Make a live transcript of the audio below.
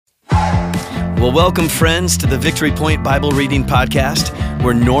Well, welcome, friends, to the Victory Point Bible Reading Podcast,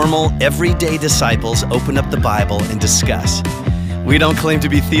 where normal, everyday disciples open up the Bible and discuss. We don't claim to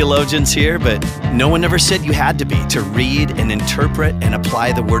be theologians here, but no one ever said you had to be to read and interpret and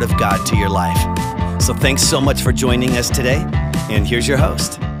apply the Word of God to your life. So thanks so much for joining us today, and here's your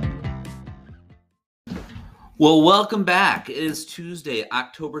host. Well, welcome back. It is Tuesday,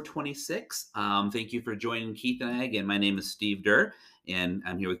 October 26th. Thank you for joining Keith and I. Again, my name is Steve Durr, and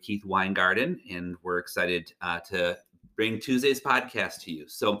I'm here with Keith Weingarten, and we're excited to bring Tuesday's podcast to you.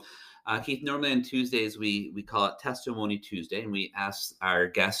 So, Keith, normally on Tuesdays, we call it Testimony Tuesday, and we ask our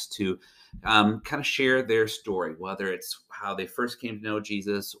guests to kind of share their story, whether it's how they first came to know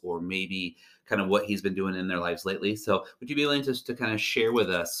Jesus or maybe kind of what he's been doing in their lives lately. So would you be willing to kind of share with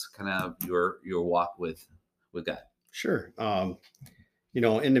us kind of your walk with God? Sure.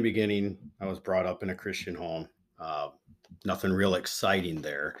 In the beginning, I was brought up in a Christian home. Nothing real exciting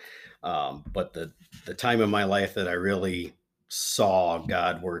there. But the time in my life that I really saw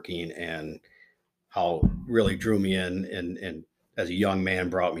God working and how it really drew me in and as a young man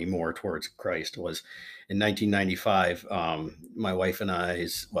brought me more towards Christ was in 1995. My wife and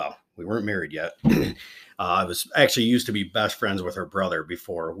we weren't married yet. I was actually used to be best friends with her brother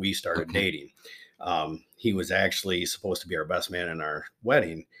before we started dating. He was actually supposed to be our best man in our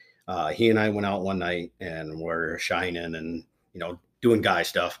wedding. He and I went out one night and we're shining and, doing guy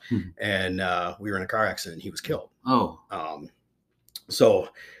stuff. And we were in a car accident. He was killed. So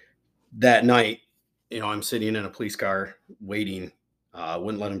that night, I'm sitting in a police car waiting,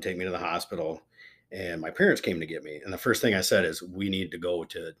 wouldn't let him take me to the hospital. And my parents came to get me. And the first thing I said is, we need to go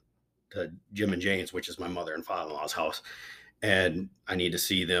to Jim and Jane's, which is my mother and father-in-law's house. And I need to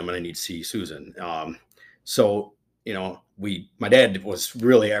see them and I need to see Susan. So my dad was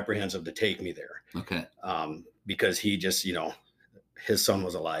really apprehensive to take me there. Okay. Because he just, his son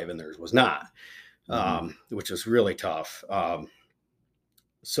was alive and theirs was not, which was really tough.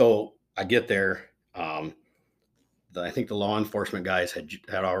 So I get there. I think the law enforcement guys had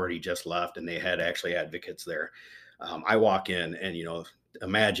already just left and they had actually advocates there. I walk in and,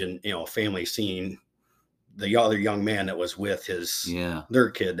 imagine, a family seeing the other young man that was with their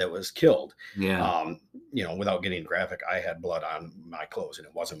kid that was killed. Yeah. Without getting graphic, I had blood on my clothes and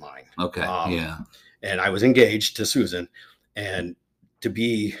it wasn't mine. Okay. And I was engaged to Susan, and to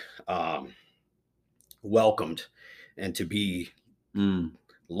be welcomed and to be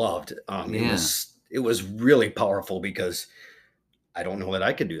loved. It was really powerful because I don't know that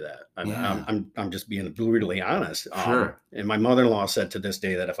I could do that. I'm just being brutally honest. Sure. And my mother-in-law said to this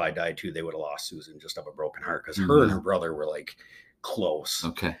day that if I died too, they would have lost Susan just of a broken heart, because her and her brother were like close.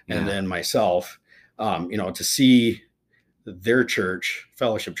 Okay. Yeah. And then myself, to see their church,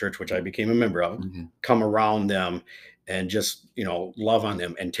 Fellowship Church, which I became a member of, come around them and just, love on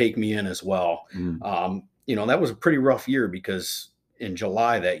them and take me in as well. That was a pretty rough year because in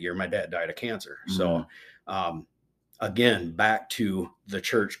July that year, my dad died of cancer. So, again, back to the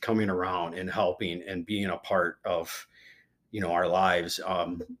church coming around and helping and being a part of, our lives.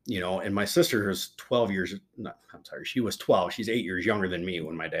 And my sister is 12 years. She was 12. She's 8 years younger than me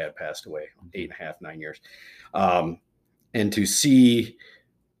when my dad passed away, 8.5, 9 years. And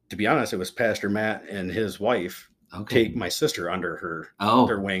to be honest, it was Pastor Matt and his wife take my sister under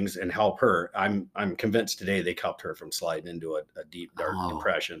their wings and help her. I'm convinced today they kept her from sliding into a deep, dark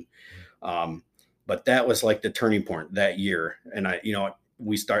depression. But that was like the turning point that year. And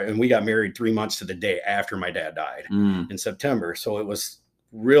we got married 3 months to the day after my dad died in September. So it was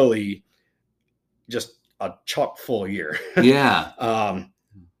really just a chock full year. Yeah.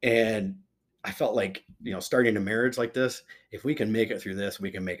 And I felt like, starting a marriage like this, if we can make it through this,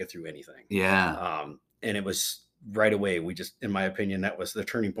 we can make it through anything. Yeah. And it was right away. In my opinion, that was the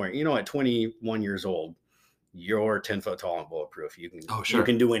turning point. At 21 years old, you're 10 foot tall and bulletproof. You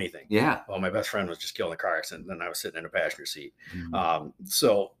can do anything. Yeah. Well, my best friend was just killed in a car accident, and then I was sitting in a passenger seat.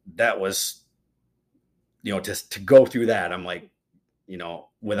 So that was, to go through that, I'm like,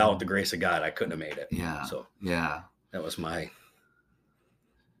 without the grace of God, I couldn't have made it. Yeah. So yeah, that was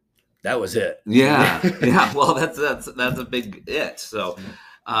it. Yeah. Yeah. Well, that's a big it. So,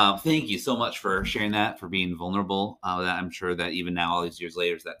 thank you so much for sharing that, for being vulnerable. That I'm sure that even now, all these years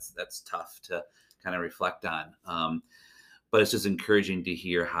later, that's tough to kind of reflect on. But it's just encouraging to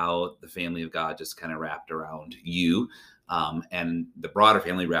hear how the family of God just kind of wrapped around you, and the broader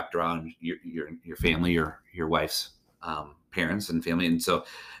family wrapped around your family, your wife's parents and family. And so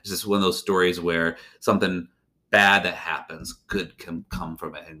it's just one of those stories where something bad that happens, good can come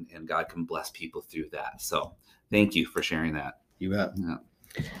from it, and God can bless people through that. So thank you for sharing that. You bet. Yeah.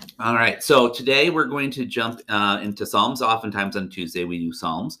 All right. So today we're going to jump into Psalms. Oftentimes on Tuesday we do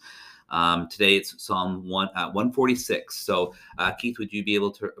Psalms. Today it's Psalm 146. So Keith, would you be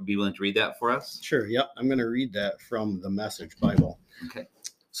willing to read that for us? Sure. Yep. I'm going to read that from the Message Bible. Okay.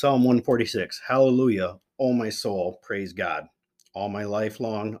 Psalm 146. Hallelujah. O my soul, praise God. All my life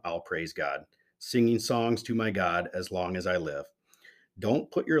long, I'll praise God, singing songs to my God as long as I live. Don't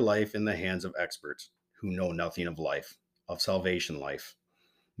put your life in the hands of experts who know nothing of life, of salvation life.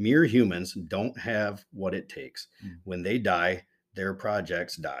 Mere humans don't have what it takes. When they die, their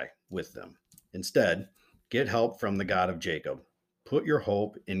projects die with them. Instead, get help from the God of Jacob. Put your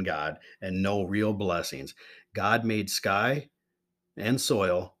hope in God and know real blessings. God made sky and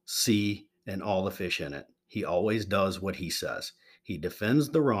soil, sea, and all the fish in it. He always does what he says. He defends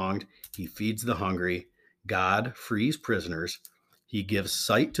the wronged. He feeds the hungry. God frees prisoners. He gives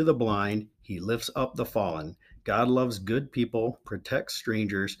sight to the blind. He lifts up the fallen. God loves good people, protects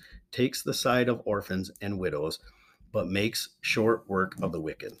strangers, takes the side of orphans and widows, but makes short work of the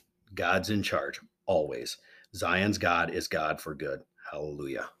wicked. God's in charge, always. Zion's God is God for good.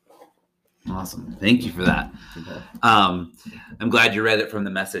 Hallelujah. Awesome. Thank you for that. I'm glad you read it from the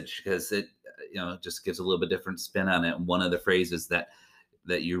Message, because it just gives a little bit different spin on it. One of the phrases that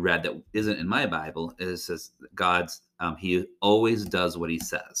you read that isn't in my Bible says God's he always does what he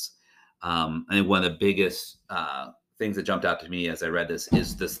says. I think one of the biggest things that jumped out to me as I read this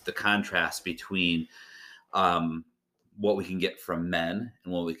is the contrast between what we can get from men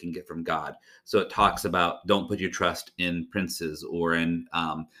and what we can get from God. So it talks about don't put your trust in princes or in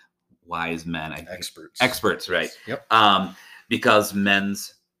wise men. Experts, right? Yep. Because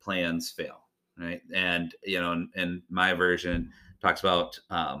men's plans fail, right? And and my version talks about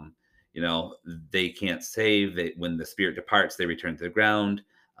they can't save. When the spirit departs, they return to the ground.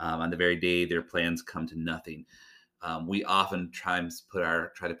 On the very day their plans come to nothing. We often try to put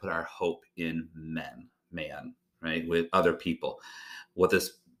our hope in man, right, with other people. What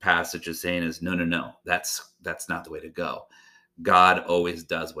this passage is saying is no, that's not the way to go. God always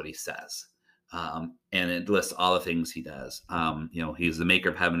does what he says, and it lists all the things he does. He's the maker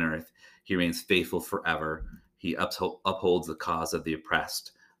of heaven and earth. He remains faithful forever. He upholds the cause of the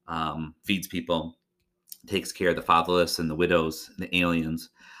oppressed, feeds people, takes care of the fatherless and the widows and the aliens.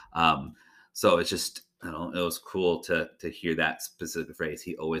 So it's just, it was cool to hear that specific phrase.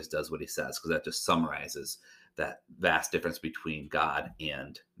 He always does what he says, because that just summarizes that vast difference between God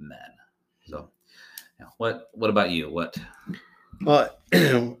and men. So, what about you? Well,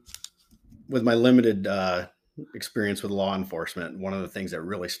 with my limited experience with law enforcement, one of the things that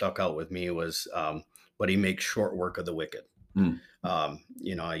really stuck out with me was, but he makes short work of the wicked.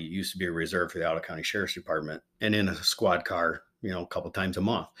 I used to be a reserve for the Ottawa County Sheriff's Department, and in a squad car, a couple times a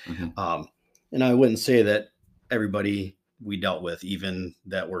month. Mm-hmm. And I wouldn't say that everybody we dealt with, even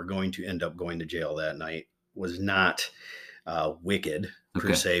that were going to end up going to jail that night, was not wicked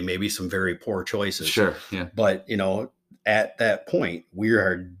per se. Maybe some very poor choices. Sure. Yeah. But at that point, we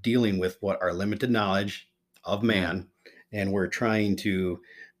are dealing with what our limited knowledge of man, and we're trying to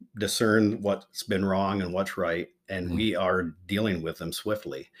discern what's been wrong and what's right. And we are dealing with them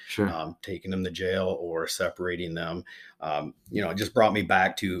swiftly, taking them to jail or separating them. It just brought me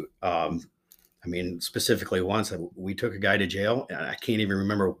back to, specifically once we took a guy to jail, and I can't even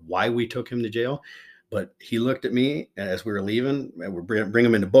remember why we took him to jail, but he looked at me as we were leaving, and we bring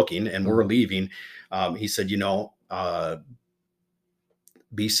him into booking and we're leaving. He said,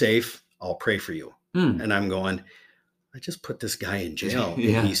 be safe. I'll pray for you. And I'm going, I just put this guy in jail.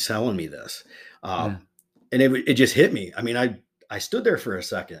 And he's telling me this. And it just hit me. I mean, I stood there for a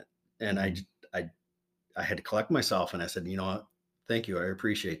second, and I had to collect myself, and I said, thank you. I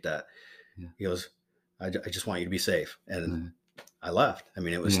appreciate that. Yeah. He goes, I just want you to be safe. And I left. I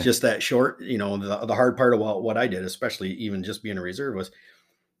mean, it was just that short, the hard part about what I did, especially even just being a reserve, was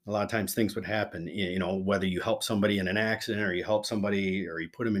a lot of times things would happen, whether you help somebody in an accident or you help somebody or you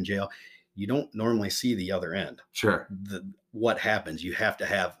put them in jail, you don't normally see the other end. Sure. What happens, you have to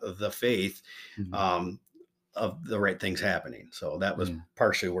have the faith, of the right things happening. So that was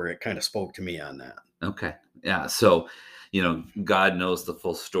partially where it kind of spoke to me on that. Okay. Yeah. So, God knows the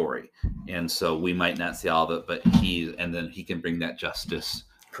full story. And so we might not see all of it, but he can bring that justice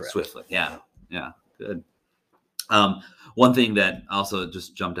swiftly. Yeah. Yeah. Good. One thing that also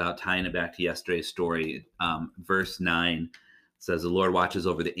just jumped out, tying it back to yesterday's story, verse 9 says, the Lord watches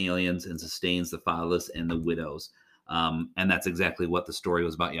over the aliens and sustains the fatherless and the widows. And that's exactly what the story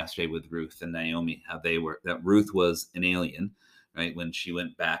was about yesterday with Ruth and Naomi, how that Ruth was an alien, right? When she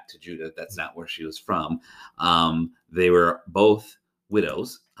went back to Judah, that's not where she was from. They were both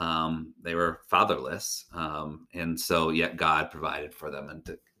widows. They were fatherless. And so yet God provided for them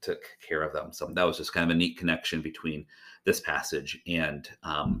and took care of them. So that was just kind of a neat connection between this passage and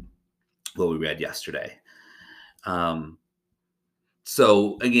what we read yesterday.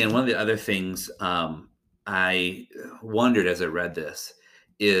 So again, one of the other things I wondered as I read this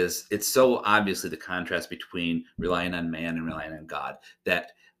is it's so obviously the contrast between relying on man and relying on God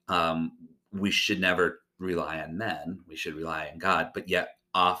that we should never rely on men. We should rely on God. But yet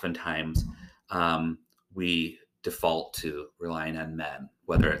oftentimes we default to relying on men,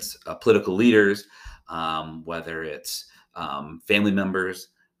 whether it's political leaders, whether it's family members.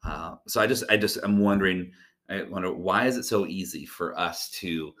 So I'm wondering, I wonder, why is it so easy for us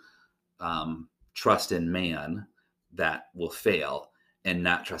to trust in man that will fail and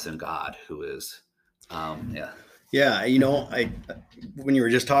not trust in God, who is, Yeah, when you were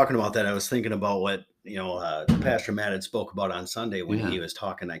just talking about that, I was thinking about what Pastor Matt had spoke about on Sunday when he was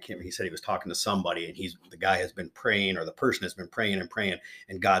talking. He said he was talking to somebody, and the guy has been praying, or the person has been praying and praying,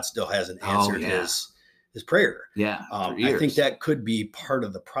 and God still hasn't answered his prayer. Yeah, I think that could be part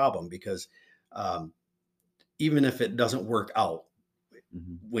of the problem, because even if it doesn't work out,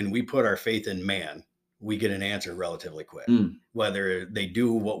 when we put our faith in man, we get an answer relatively quick, whether they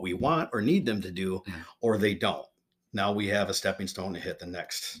do what we want or need them to do, or they don't. Now we have a stepping stone to hit the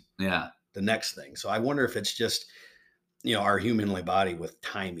next thing. So I wonder if it's just, our humanly body with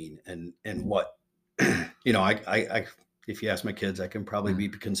timing and what, I if you ask my kids, I can probably be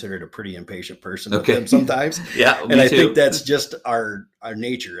considered a pretty impatient person with them sometimes. Yeah. And I think that's just our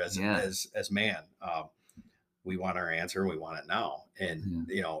nature as man. We want our answer, and we want it now. And,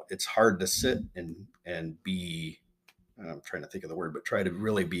 it's hard to sit and be, I'm trying to think of the word, but try to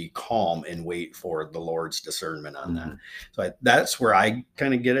really be calm and wait for the Lord's discernment on that. So that's where I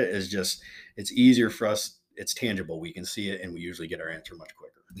kind of get it, is just, it's easier for us. It's tangible. We can see it, and we usually get our answer much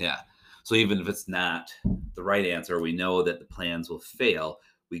quicker. Yeah. So even if it's not the right answer, we know that the plans will fail.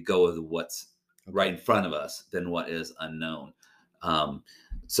 We go with what's right in front of us than what is unknown.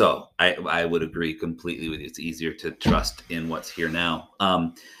 So I would agree completely with you. It's easier to trust in what's here now.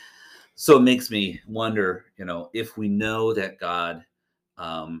 So it makes me wonder, if we know that God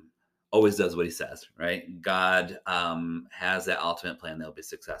always does what he says, right? God has that ultimate plan that will be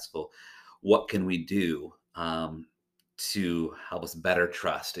successful. What can we do to help us better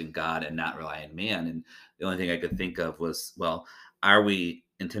trust in God and not rely on man? And the only thing I could think of was, well, are we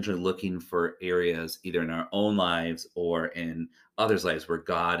intentionally looking for areas either in our own lives or in others' lives where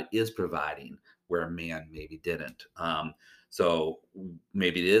God is providing, where man maybe didn't? So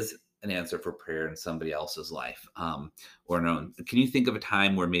maybe it is an answer for prayer in somebody else's life, or no. Can you think of a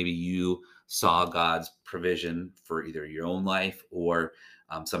time where maybe you saw God's provision for either your own life or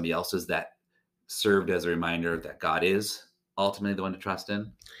somebody else's that served as a reminder that God is ultimately the one to trust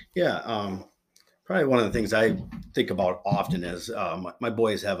in? Yeah. Probably one of the things I think about often is my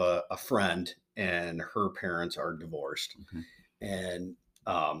boys have a friend, and her parents are divorced. And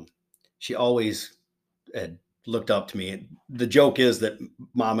she always had looked up to me. The joke is that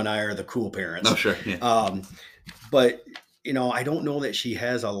Mom and I are the cool parents. Oh, sure. Yeah. But, I don't know that she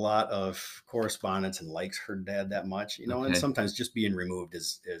has a lot of correspondence and likes her dad that much, and sometimes just being removed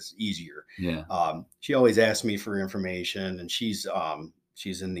is easier. Yeah. She always asks me for information, and she's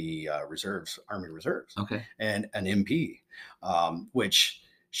in the reserves, Army Reserves, and an MP, which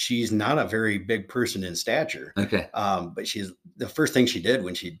she's not a very big person in stature. But the first thing she did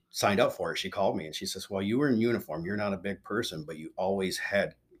when she signed up for it, she called me and she says, well, you were in uniform. You're not a big person, but you always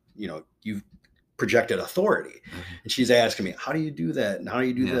had, you've projected authority. And she's asking me, how do you do that? And how do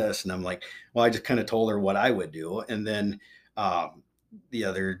you do this? And I'm like, well, I just kind of told her what I would do. And then the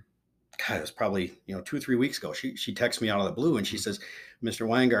other, God, it was probably, 2 or 3 weeks ago, she texts me out of the blue and she says, Mr.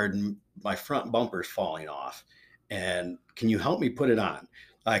 Weingarten, my front bumper's falling off, and can you help me put it on?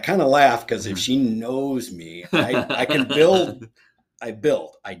 I kind of laugh, because if she knows me, I can build. I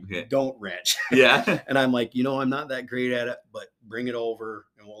build. I don't wrench. Yeah. And I'm like, I'm not that great at it, but bring it over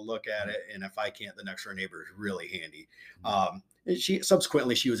and we'll look at it. And if I can't, the next door neighbor is really handy. And she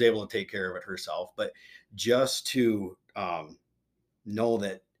was able to take care of it herself. But just to know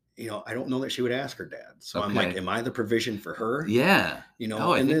that, I don't know that she would ask her dad. So I'm like, am I the provision for her? Yeah.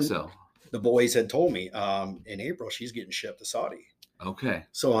 I think so. The boys had told me in April she's getting shipped to Saudi. Okay.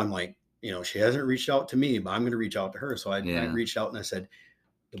 So I'm like, she hasn't reached out to me, but I'm going to reach out to her. So I reached out and I said,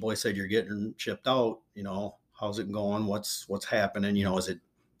 the boy said, you're getting shipped out. How's it going? What's happening? Is it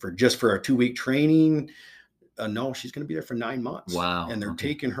for a 2-week training? No, she's going to be there for 9 months. Wow. And they're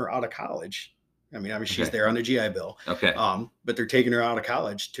taking her out of college. I mean, she's there on the GI Bill. Okay. But they're taking her out of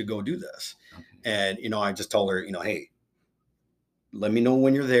college to go do this. And, I just told her, hey, let me know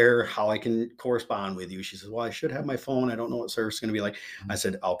when you're there, how I can correspond with you. She says, well, I should have my phone. I don't know what service is going to be like. I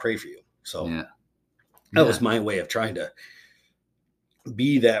said, I'll pray for you. So that was my way of trying to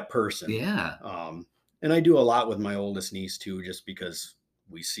be that person. Yeah. And I do a lot with my oldest niece too, just because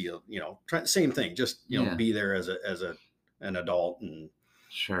we see, same thing, just, be there as an adult and,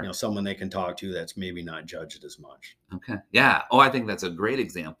 Sure. someone they can talk to that's maybe not judged as much. Okay. Yeah. Oh, I think that's a great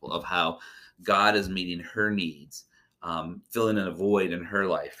example of how God is meeting her needs, filling in a void in her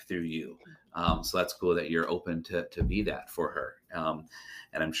life through you. So that's cool that you're open to be that for her.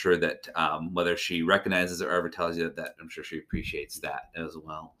 And I'm sure that whether she recognizes it or ever tells you that, I'm sure she appreciates that as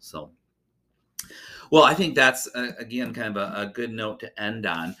well. So, well, I think that's, again, kind of a good note to end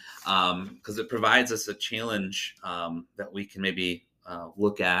on, because it provides us a challenge that we can maybe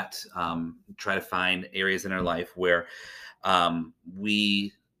look at, try to find areas in our life where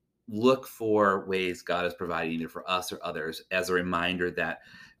we look for ways God is providing either for us or others as a reminder that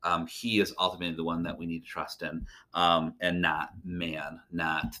he is ultimately the one that we need to trust in, and not man,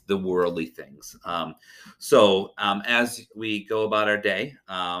 not the worldly things. So as we go about our day,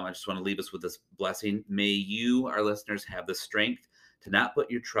 I just want to leave us with this blessing. May you, our listeners, have the strength to not put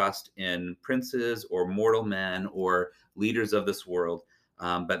your trust in princes or mortal men or leaders of this world,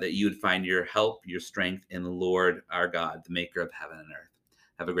 but that you would find your help, your strength in the Lord, our God, the maker of heaven and earth.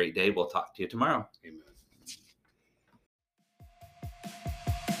 Have a great day. We'll talk to you tomorrow. Amen.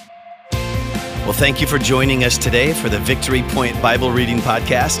 Well, thank you for joining us today for the Victory Point Bible Reading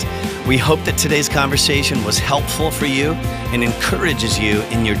Podcast. We hope that today's conversation was helpful for you and encourages you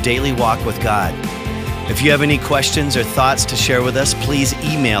in your daily walk with God. If you have any questions or thoughts to share with us, please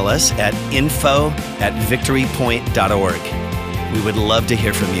email us at info@victorypoint.org. We would love to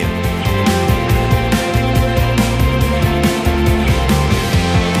hear from you.